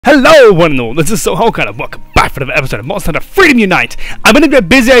Hello one and all, this is So Hellcat and welcome back for another episode of Monster Hunter Freedom Unite. I've been a bit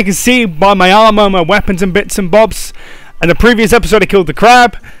busy, I can see by my armor, my weapons and bits and bobs. In the previous episode I killed the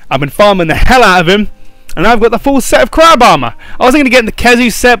crab, I've been farming the hell out of him, and I've got the full set of crab armor. I was going to get in the Kezu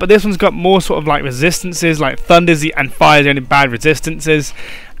set, but this one's got more sort of like resistances, like thunders and fire's the only bad resistances,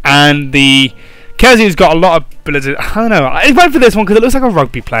 and the Kezu's got a lot of abilities. I don't know. I went for this one because it looks like a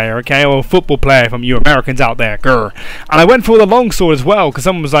rugby player, okay, or a football player from you Americans out there. Grr. And I went for the longsword as well because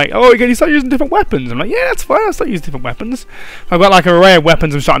someone was like, "Oh, can you start using different weapons?" I'm like, "Yeah, that's fine. I'll start using different weapons." I've got like an array of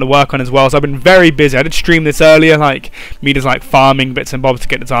weapons I'm starting to work on as well. So I've been very busy. I did stream this earlier, like me just like farming bits and bobs to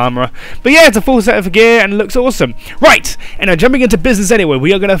get this armor. But yeah, it's a full set of gear and it looks awesome. Right, and now jumping into business anyway,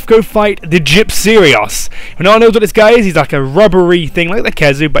 we are gonna go fight the Gypceros. If no one knows what this guy is, he's like a rubbery thing like the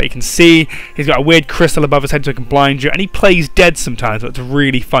Kezu, but you can see he's got a weird crystal above his head so he can blind you, and he plays dead sometimes, but it's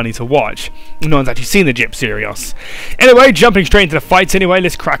really funny to watch. No one's actually seen the Gypceros. Anyway, jumping straight into the fights anyway,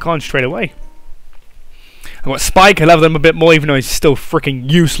 let's crack on straight away. I've got Spike, I love him a bit more even though he's still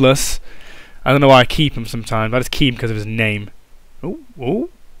freaking useless. I don't know why I keep him sometimes, I just keep him because of his name. Oh, oh,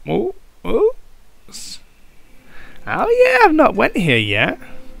 oh, oh. Oh yeah, I've not went here yet.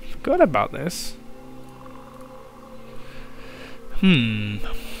 Forgot about this.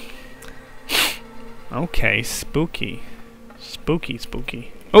 Okay, spooky. Spooky,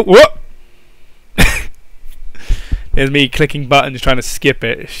 spooky. Oh, whoop! There's me clicking buttons trying to skip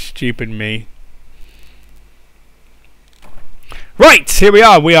it. Stupid me. Right, here we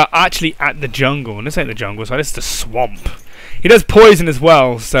are. We are actually at the jungle. And this ain't the jungle, so this is the swamp. He does poison as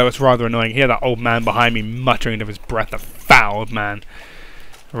well, so it's rather annoying. Hear that old man behind me muttering under his breath. The foul man.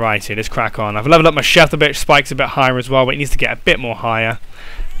 Right, here, let's crack on. I've leveled up my chef a bit. Spike's a bit higher as well, but he needs to get a bit more higher.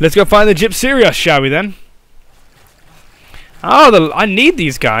 Let's go find the Gypceros, shall we then? Oh, I need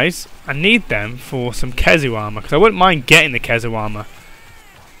these guys. I need them for some Kezu armor, because I wouldn't mind getting the Kezu armor.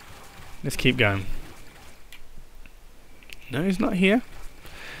 Let's keep going. No, he's not here.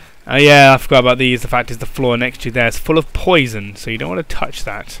 Oh yeah, I forgot about these. The fact is the floor next to you there is full of poison, so you don't want to touch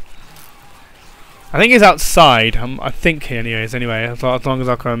that. I think he's outside. I think he is anyway, as long as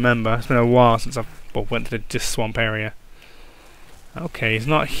I can remember. It's been a while since I went to the swamp area. Okay, he's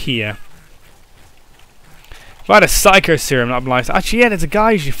not here. If I had a Psycho Serum, I'd be like, actually, yeah, there's a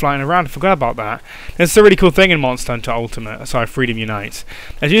guy usually flying around. I forgot about that. There's a really cool thing in Monster Hunter Ultimate. Sorry, Freedom Unite.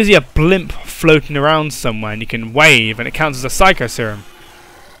 There's usually a blimp floating around somewhere, and you can wave, and it counts as a Psycho Serum,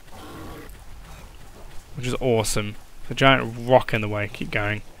 which is awesome. There's a giant rock in the way. Keep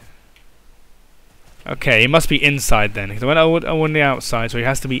going. Okay, he must be inside then. Because I went on the outside, so he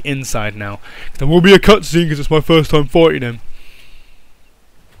has to be inside now. There will be a cutscene because it's my first time fighting him.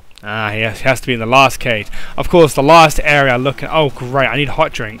 Ah, yes, he has to be in the last cage. Of course, the last area looking. Oh, great! I need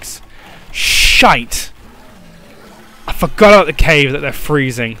hot drinks. Shite! I forgot about the cave that they're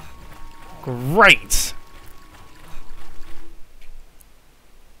freezing. Great.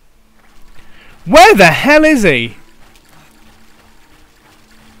 Where the hell is he?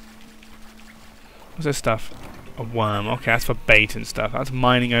 What's this stuff? A worm. Okay, that's for bait and stuff. That's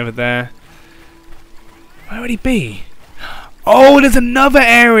mining over there. Where would he be? Oh, there's another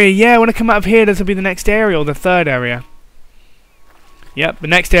area. Yeah, when I come out of here, this will be the next area, or the third area. Yep, the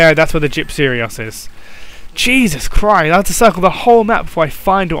next area, that's where the Gypceros is. Jesus Christ, I have to circle the whole map before I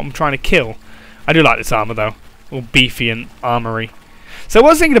find what I'm trying to kill. I do like this armor, though. All beefy and armory. So I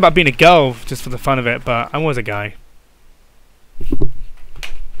was thinking about being a girl, just for the fun of it, but I was a guy.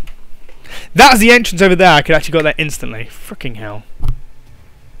 That's the entrance over there. I could actually go there instantly. Freaking hell.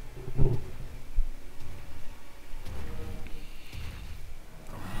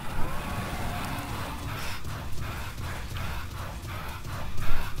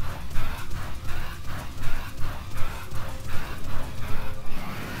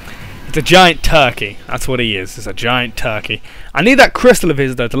 It's a giant turkey. That's what he is. It's a giant turkey. I need that crystal of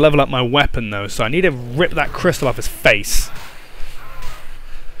his, though, to level up my weapon, though. So I need to rip that crystal off his face.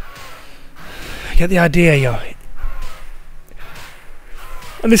 Get the idea, yo.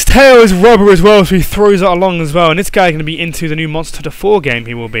 And his tail is rubber as well, so he throws it along as well. And this guy's going to be into the new Monster Hunter 4 game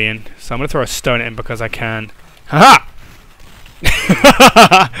he will be in. So I'm going to throw a stone at him because I can. Haha!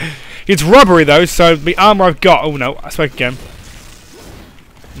 It's rubbery, though, so the armor I've got... Oh, no. I spoke again.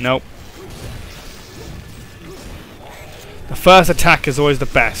 Nope. The first attack is always the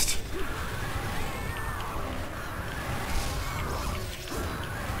best.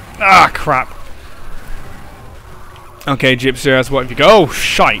 Ah, crap. Okay, Gypceros, what have you got? Oh,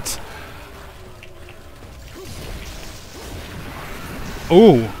 shite.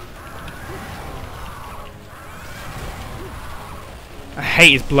 Ooh. I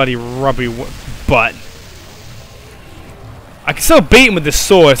hate his bloody rubby butt. I can still beat him with this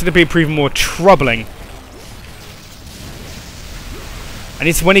sword, so it'll be even more troubling. And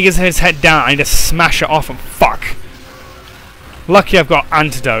it's when he gets his head down, I need to smash it off and fuck. Lucky I've got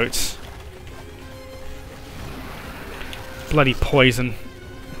antidotes. Bloody poison.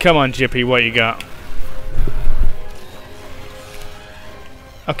 Come on, Gyppy, what you got?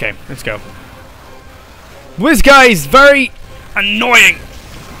 Okay, let's go. This guy is very annoying.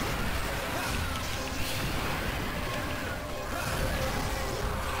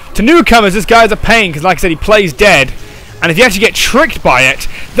 To newcomers, this guy's a pain because, like I said, he plays dead. And if you actually get tricked by it,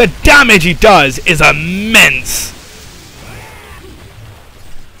 the damage he does is immense.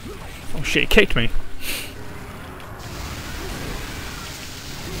 Oh shit, he kicked me.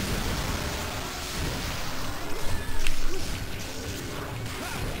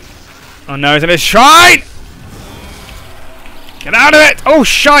 Oh no, he's in his shrine! Get out of it! Oh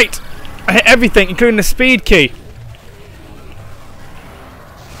shite! I hit everything, including the speed key.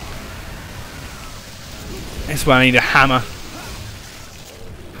 That's why I need a hammer.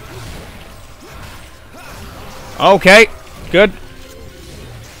 Okay, good.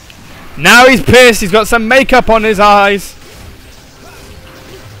 Now he's pissed, he's got some makeup on his eyes.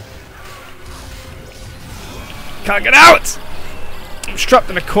 Can't get out! I'm trapped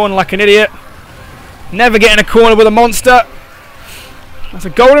in a corner like an idiot. Never get in a corner with a monster. That's a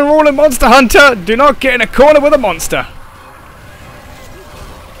golden rule in Monster Hunter. Do not get in a corner with a monster.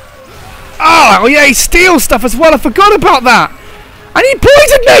 Oh yeah, he steals stuff as well. I forgot about that. And he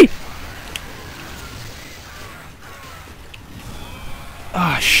poisoned me!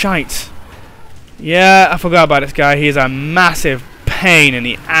 Ah, shite. Yeah, I forgot about this guy. He is a massive pain in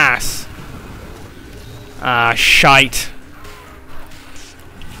the ass. Ah, shite.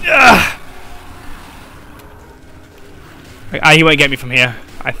 Ugh. He won't get me from here,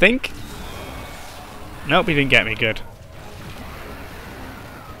 I think. Nope, he didn't get me. Good.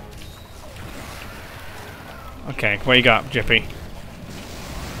 Okay, what you got, Gyppy?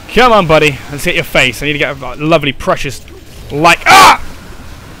 Come on, buddy. Let's hit your face. I need to get a lovely, precious, ah!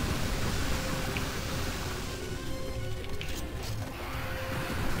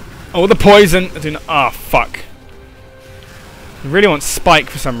 Oh, the poison. Oh, fuck. I really want Spike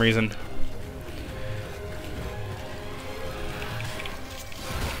for some reason.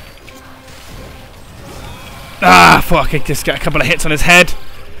 Ah, fuck. I just got a couple of hits on his head.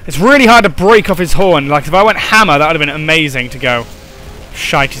 It's really hard to break off his horn. Like, if I went hammer, that would have been amazing to go.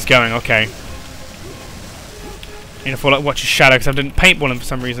 Shite is going. Okay. I need to fall out, watch his shadow because I didn't paintball him for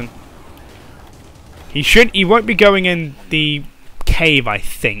some reason. He won't be going in the cave, I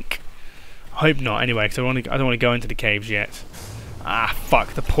think. I hope not, anyway, because I don't want to go into the caves yet. Ah,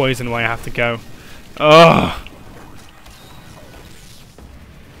 fuck, the poison way I have to go. Ugh.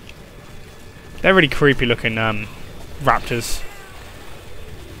 They're really creepy looking raptors.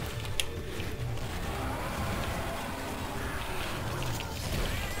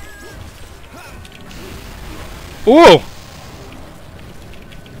 Ooh!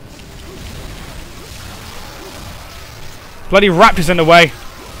 Bloody raptors in the way.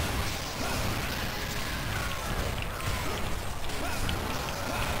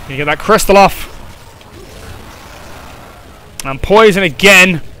 You get that crystal off. And poison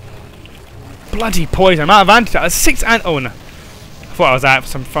again. Bloody poison. I'm out of antidote. That's 6 and oh no. I thought I was out for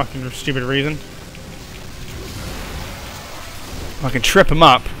some fucking stupid reason. I can trip him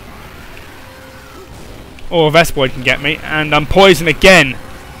up. Or Vespoid can get me. And I'm poisoned again.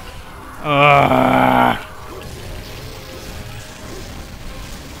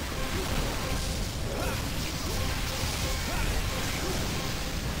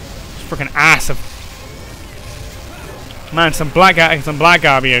 Freaking ass of man, some black guy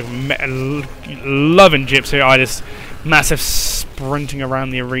be loving Gypceros. I just massive sprinting around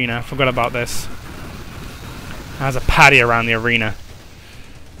the arena. Forgot about this. There's a paddy around the arena.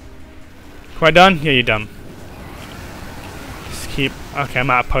 Quite done? Yeah, you're done. Just keep. Okay, I'm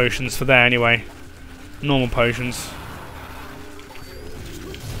out of potions for there anyway. Normal potions.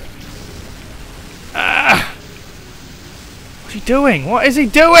 What's he doing? What is he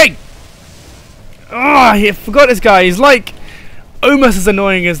doing? Oh, I forgot this guy. He's like almost as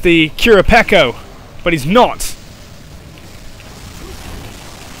annoying as the Kurapeko, but he's not.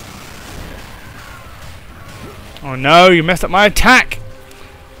 Oh no, you messed up my attack.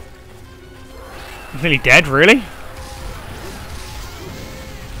 I'm nearly dead, really?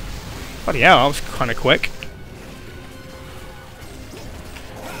 Bloody hell, that was kind of quick.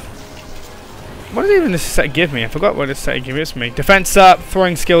 What did even this set give me? I forgot what this set gives me. Defense up,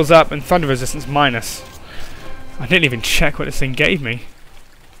 throwing skills up, and thunder resistance minus. I didn't even check what this thing gave me.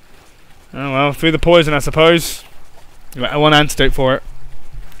 Oh well, through the poison, I suppose. Right, I want an antidote for it.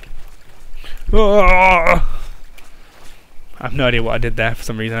 I have no idea what I did there for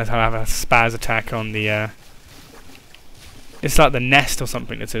some reason. I have a spaz attack on the... It's like the nest or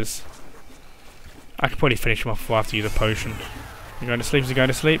something it is. I could probably finish him off before I have to use a potion. You going to sleep? Is he going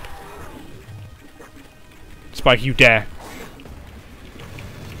to sleep? Spike, you dare.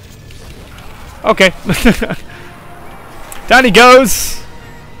 Okay. Down he goes!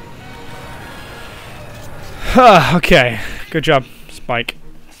 Okay. Good job, Spike.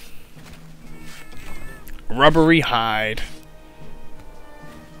 Rubbery hide.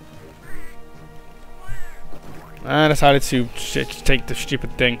 I decided to take the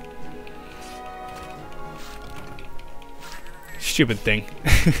stupid thing. Stupid thing.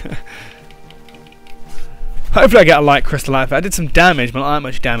 Hopefully I get a light crystal out of it. I did some damage, but not that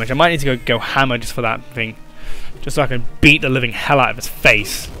much damage. I might need to go hammer just for that thing. Just so I can beat the living hell out of his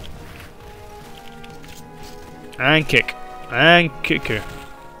face. And kick. And kick.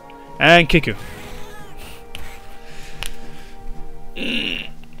 And kick.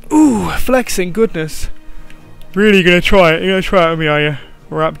 Ooh, flexing, goodness. Really gonna try it? You're gonna try it with me, are you,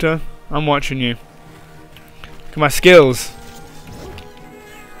 Raptor? I'm watching you. Look at my skills.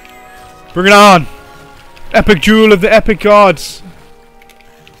 Bring it on! Epic duel of the epic gods!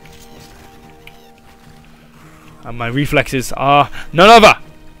 And my reflexes are none other!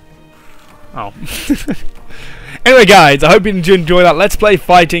 Oh. Anyway guys, I hope you enjoyed that Let's Play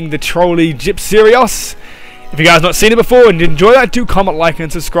fighting the trolley Gypceros. If you guys have not seen it before and did enjoy that, do comment, like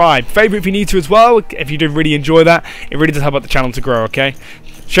and subscribe. Favourite if you need to as well, if you did really enjoy that. It really does help out the channel to grow, okay?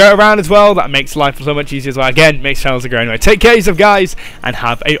 Share it around as well, that makes life so much easier as well. Again, makes channels to grow anyway. Take care of yourself guys, and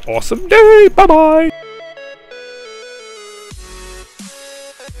have an awesome day. Bye bye!